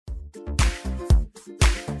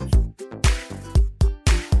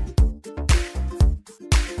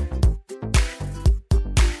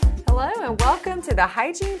Welcome to the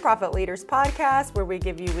Hygiene Profit Leaders podcast, where we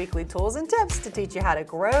give you weekly tools and tips to teach you how to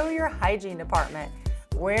grow your hygiene department.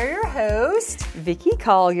 We're your hosts, Vicki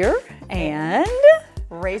Collier and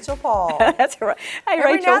Rachel Paul. That's right. Hey,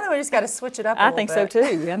 Every Rachel. now and then we just got to switch it up a I little think bit. so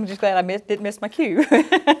too. I'm just glad I didn't miss my cue.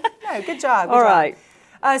 No, good job. All right.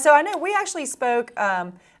 So I know we actually spoke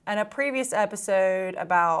in a previous episode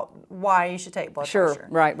about why you should take blood Sure. pressure.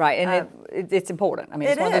 Right. And it's important. I mean,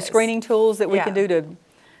 it's It one of the is. screening tools that we Yeah. can do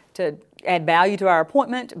to add value to our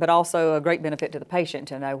appointment, but also a great benefit to the patient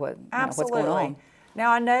to know what's Absolutely. going on.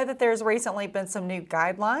 Now, I know that there's recently been some new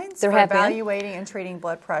guidelines There for have been. evaluating and treating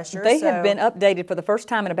blood pressure. They have been updated for the first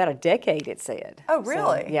time in about a decade, it said. Oh,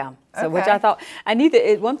 really? So, yeah. So, which Okay. I thought, I knew that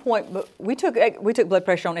at one point, but we took blood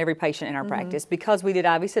pressure on every patient in our practice because we did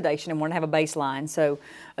IV sedation and wanted to have a baseline. So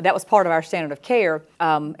that was part of our standard of care.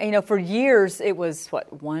 And, for years it was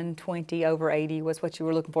 120 over 80 was what you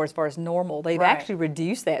were looking for as far as normal. They've Right. actually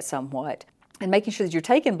reduced that somewhat. And making sure that you're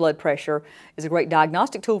taking blood pressure is a great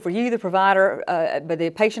diagnostic tool for you, the provider, but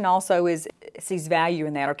the patient also sees value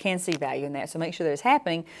in that or can see value in that. So make sure that it's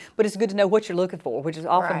happening. But it's good to know what you're looking for, which is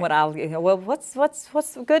often Right. what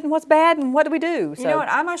what's good and what's bad and what do we do? You know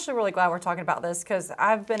what? I'm actually really glad we're talking about this because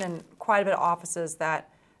I've been in quite a bit of offices that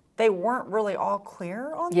they weren't really all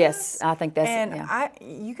clear on Yes, this. I think that's and yeah.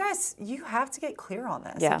 you guys, you have to get clear on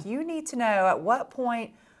this. Yeah. Like, you need to know at what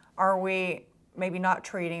point are we maybe not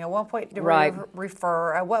treating, at what point do Right. we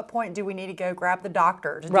refer, at what point do we need to go grab the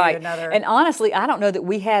doctor to do Right. another. And honestly, I don't know that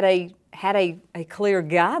we had a clear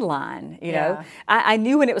guideline. You know, Yeah. I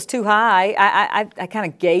knew when it was too high. I kind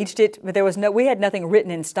of gauged it, but we had nothing written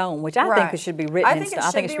in stone, which I think Right. it should be written I in think stone. it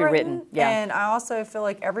I think it should be written. Yeah. And I also feel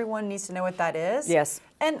like everyone needs to know what that is. Yes.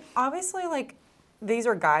 And obviously, like, these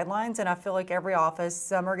are guidelines, and I feel like every office,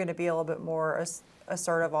 some are going to be a little bit more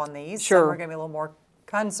assertive on these. Sure. Some are going to be a little more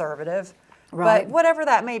conservative. Right. But whatever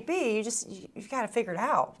that may be, you've got to figure it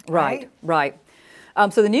out. Right.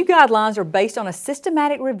 So the new guidelines are based on a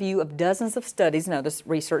systematic review of dozens of studies and other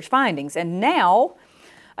research findings. And now,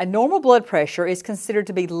 a normal blood pressure is considered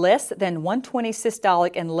to be less than 120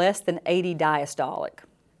 systolic and less than 80 diastolic.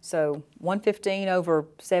 So 115 over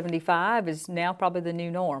 75 is now probably the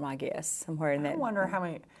new norm, I guess, somewhere in that. I wonder how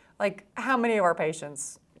many of our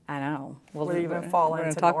patients I know. would even fall we're going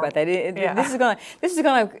into to talk about that. Yeah. This is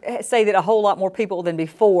going to say that a whole lot more people than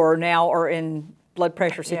before now are in blood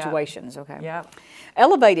pressure situations. Okay. Yeah.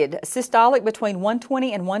 Elevated systolic between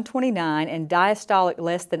 120 and 129, and diastolic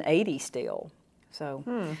less than 80 still. So,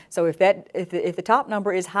 so if the top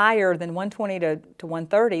number is higher than 120 to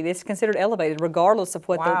 130, this is considered elevated, regardless of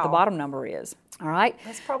what the bottom number is. All right.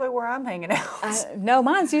 That's probably where I'm hanging out. No,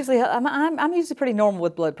 mine's usually I'm usually pretty normal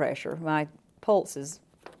with blood pressure. My pulse is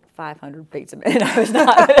 500 beats a minute. I was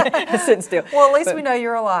not sitting still. Well, at least we know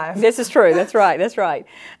you're alive. This is true. That's right.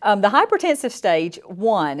 The hypertensive stage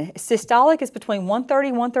 1, systolic is between 130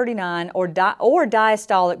 and 139, or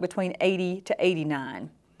diastolic between 80 to 89.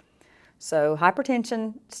 So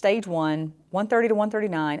hypertension stage 1, 130 to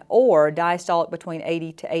 139, or diastolic between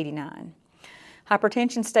 80 to 89.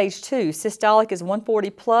 Hypertension stage 2, systolic is 140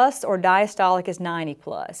 plus, or diastolic is 90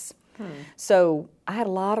 plus. So I had a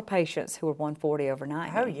lot of patients who were 140 over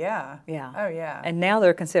 90. Oh, yeah. Yeah. Oh, yeah. And now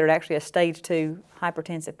they're considered actually a stage 2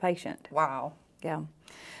 hypertensive patient. Wow. Yeah.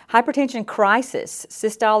 Hypertension crisis,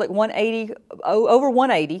 systolic 180 over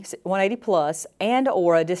 180 plus, and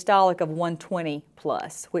or a dystolic of 120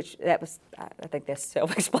 plus, which I think that's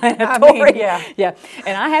self-explanatory. I mean, yeah. Yeah.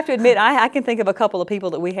 And I have to admit, I can think of a couple of people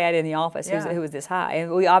that we had in the office Yeah. who was this high,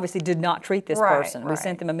 and we obviously did not treat this Right, person. We right.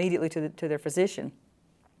 sent them immediately to their physician.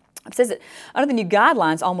 It says that under the new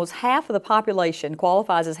guidelines, almost half of the population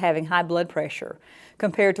qualifies as having high blood pressure,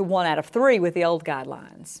 compared to 1 out of 3 with the old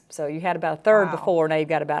guidelines. So you had about a third Wow. before, now you've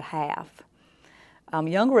got about half.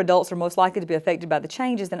 Younger adults are most likely to be affected by the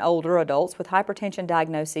changes than older adults, with hypertension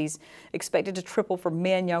diagnoses expected to triple for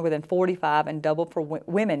men younger than 45 and double for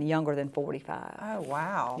women younger than 45. Oh,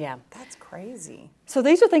 wow. Yeah. That's crazy. So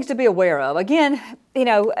these are things to be aware of. Again, in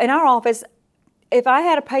our office, if I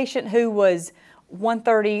had a patient who was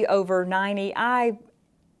 130 over 90,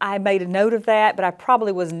 I made a note of that, but I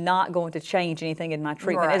probably was not going to change anything in my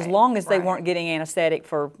treatment as long as they weren't getting anesthetic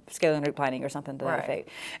for scaling root planing or something to that effect.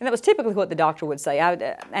 And that was typically what the doctor would say. And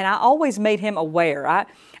I always made him aware. I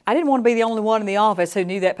didn't want to be the only one in the office who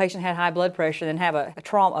knew that patient had high blood pressure and have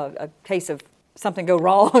a case of something go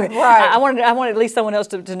wrong. Right. I wanted at least someone else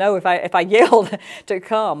to know if I yelled to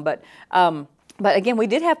come. But again, we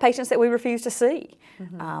did have patients that we refused to see.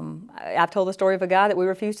 I've told the story of a guy that we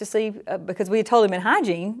refused to see because we had told him in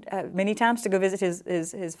hygiene many times to go visit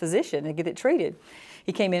his physician and get it treated.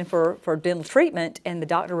 He came in for dental treatment, and the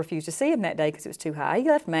doctor refused to see him that day because it was too high. He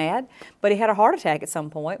left mad, but he had a heart attack at some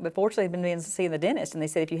point. But fortunately, he'd been seeing the dentist, and they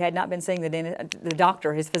said if you had not been seeing the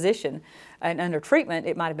doctor, his physician, and under treatment,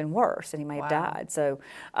 it might have been worse, and he may have died. So,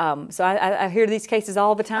 I hear these cases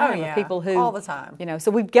all the time of people who all the time. So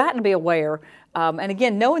we've got to be aware. And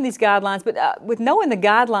again, knowing these guidelines, but with knowing the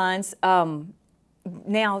guidelines,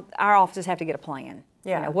 now our offices have to get a plan.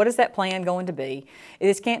 Yeah. What is that plan going to be?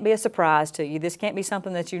 This can't be a surprise to you. This can't be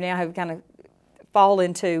something that you now have kind of fall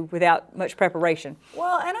into without much preparation.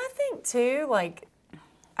 Well, and I think too, like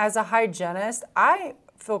as a hygienist, I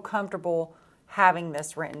feel comfortable having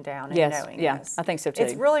this written down and knowing this. I think so too.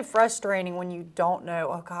 It's really frustrating when you don't know,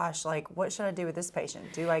 oh gosh, like what should I do with this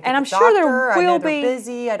patient? Do I get and I'm the sure doctor? there will I know be they're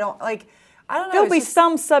busy. I don't know. There'll be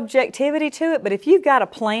some subjectivity to it, but if you've got a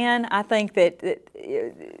plan, I think that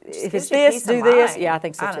if it's this, do this. Yeah, I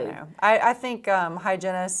think so too. I don't know. I think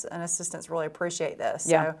hygienists and assistants really appreciate this.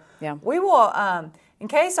 Yeah, so we will, in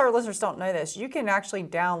case our listeners don't know this, you can actually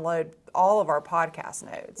download all of our podcast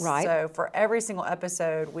notes. Right. So for every single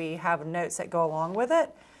episode, we have notes that go along with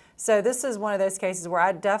it. So this is one of those cases where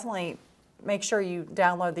I definitely make sure you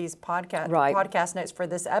download these podcast notes for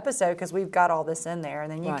this episode because we've got all this in there,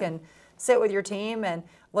 and then you can sit with your team and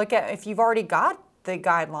look at if you've already got the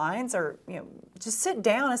guidelines, or just sit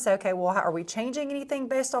down and say, okay, well, are we changing anything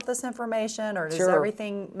based off this information, or does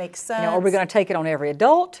everything make sense? Are we going to take it on every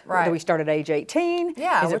adult? Right. Or do we start at age 18?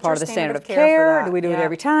 Yeah. Is it part of the standard of care? Do we do it Yeah.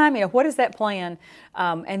 every time? What is that plan?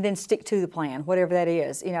 And then stick to the plan, whatever that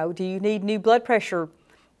is. Do you need new blood pressure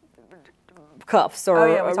cuffs or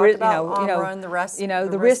we talked about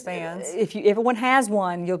the wristbands. If everyone has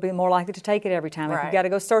one, you'll be more likely to take it every time. If Right. you've got to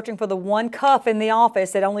go searching for the one cuff in the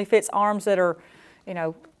office that only fits arms that are,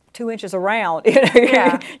 2 inches around,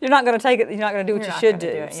 you're not going to take it. You're not going to do what you should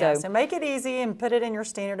do. So make it easy and put it in your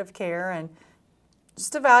standard of care, and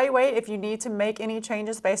just evaluate if you need to make any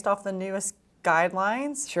changes based off the newest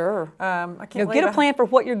guidelines. Sure. I can't get a plan for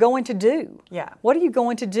what you're going to do. Yeah. What are you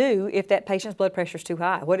going to do if that patient's blood pressure is too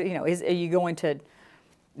high? What are you going to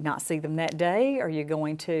not see them that day? Are you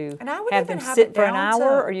going to have them sit for an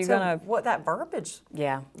hour? Are you going to what that verbiage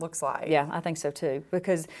looks like? Yeah, I think so too.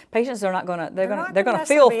 Because patients are not going to they're going to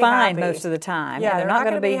feel fine most of the time. Yeah, and they're not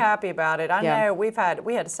going to be happy about it. I know we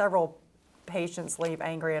had several patients leave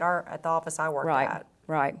angry at the office I worked at.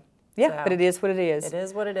 Right. Yeah, So, but it is what it is. It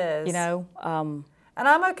is what it is. And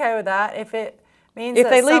I'm okay with that. If it means if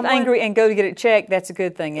that they leave angry and go to get it checked, that's a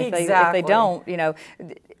good thing. If Exactly. they don't,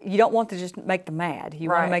 you don't want to just make them mad. You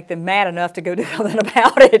want Right. to make them mad enough to go do something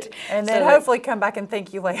about it. and then hopefully come back and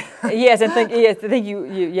thank you later. Yes, and think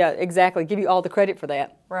exactly. Give you all the credit for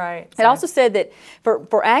that. Right. It also said that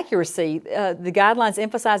for accuracy, the guidelines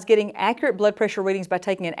emphasize getting accurate blood pressure readings by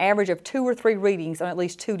taking an average of 2 or 3 readings on at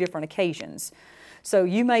least 2 different occasions. So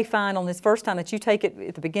you may find on this first time that you take it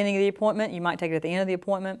at the beginning of the appointment, you might take it at the end of the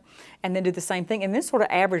appointment, and then do the same thing, and then sort of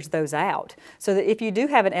average those out. So that if you do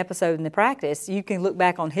have an episode in the practice, you can look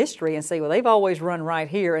back on history and say, well, they've always run right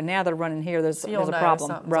here, and now they're running here. There's a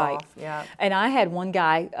problem. Right. Off. Yeah. And I had one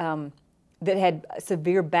guy that had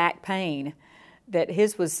severe back pain. That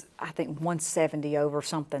his was, I think, 170 over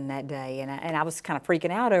something that day, and I was kind of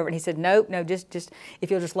freaking out over it. And he said, no, just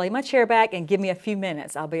if you'll just lay my chair back and give me a few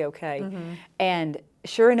minutes, I'll be okay. Mm-hmm. And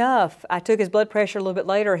sure enough, I took his blood pressure a little bit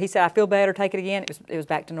later. He said, I feel better, take it again. It was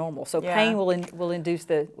back to normal. So pain will increase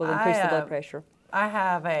the blood pressure. I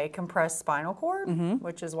have a compressed spinal cord,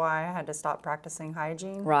 which is why I had to stop practicing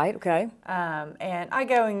hygiene. Right. Okay. And I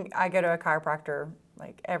go to a chiropractor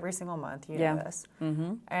like every single month. You know this.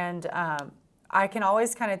 Mm-hmm. And I can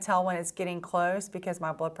always kind of tell when it's getting close because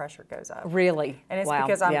my blood pressure goes up. Really? And it's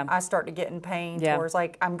because I start to get in pain towards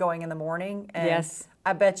like I'm going in the morning. And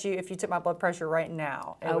I bet you if you took my blood pressure right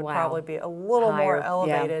now, it would probably be a little more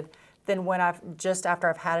elevated than when after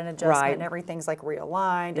I've had an adjustment and everything's like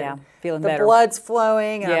realigned and feeling the better. Blood's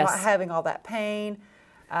flowing and I'm not having all that pain.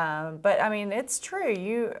 But I mean, it's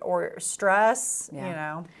true. Or stress,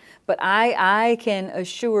 But I can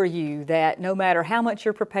assure you that no matter how much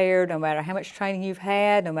you're prepared, no matter how much training you've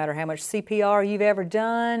had, no matter how much CPR you've ever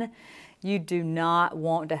done, you do not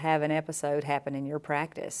want to have an episode happen in your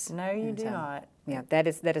practice. No, you do not. Yeah, that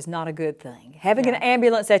is not a good thing. Having an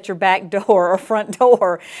ambulance at your back door or front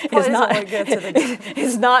door is not good advertising.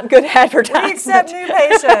 We accept new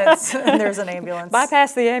patients, and there's an ambulance.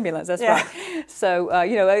 Bypass the ambulance. That's right. So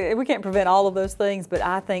we can't prevent all of those things, but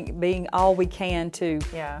I think being all we can to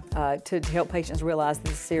help patients realize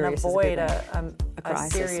this is serious, and avoid a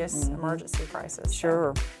serious emergency crisis.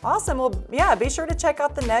 Sure. So. Awesome. Well, be sure to check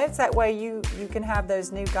out the notes. That way you can have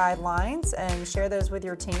those new guidelines and share those with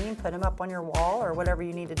your team. Put them up on your wall or whatever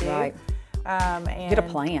you need to do. Right. And get a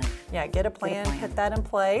plan. Yeah, get a plan. Put that in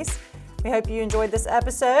place. We hope you enjoyed this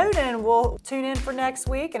episode, and we'll tune in for next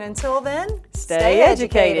week. And until then, stay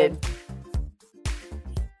educated.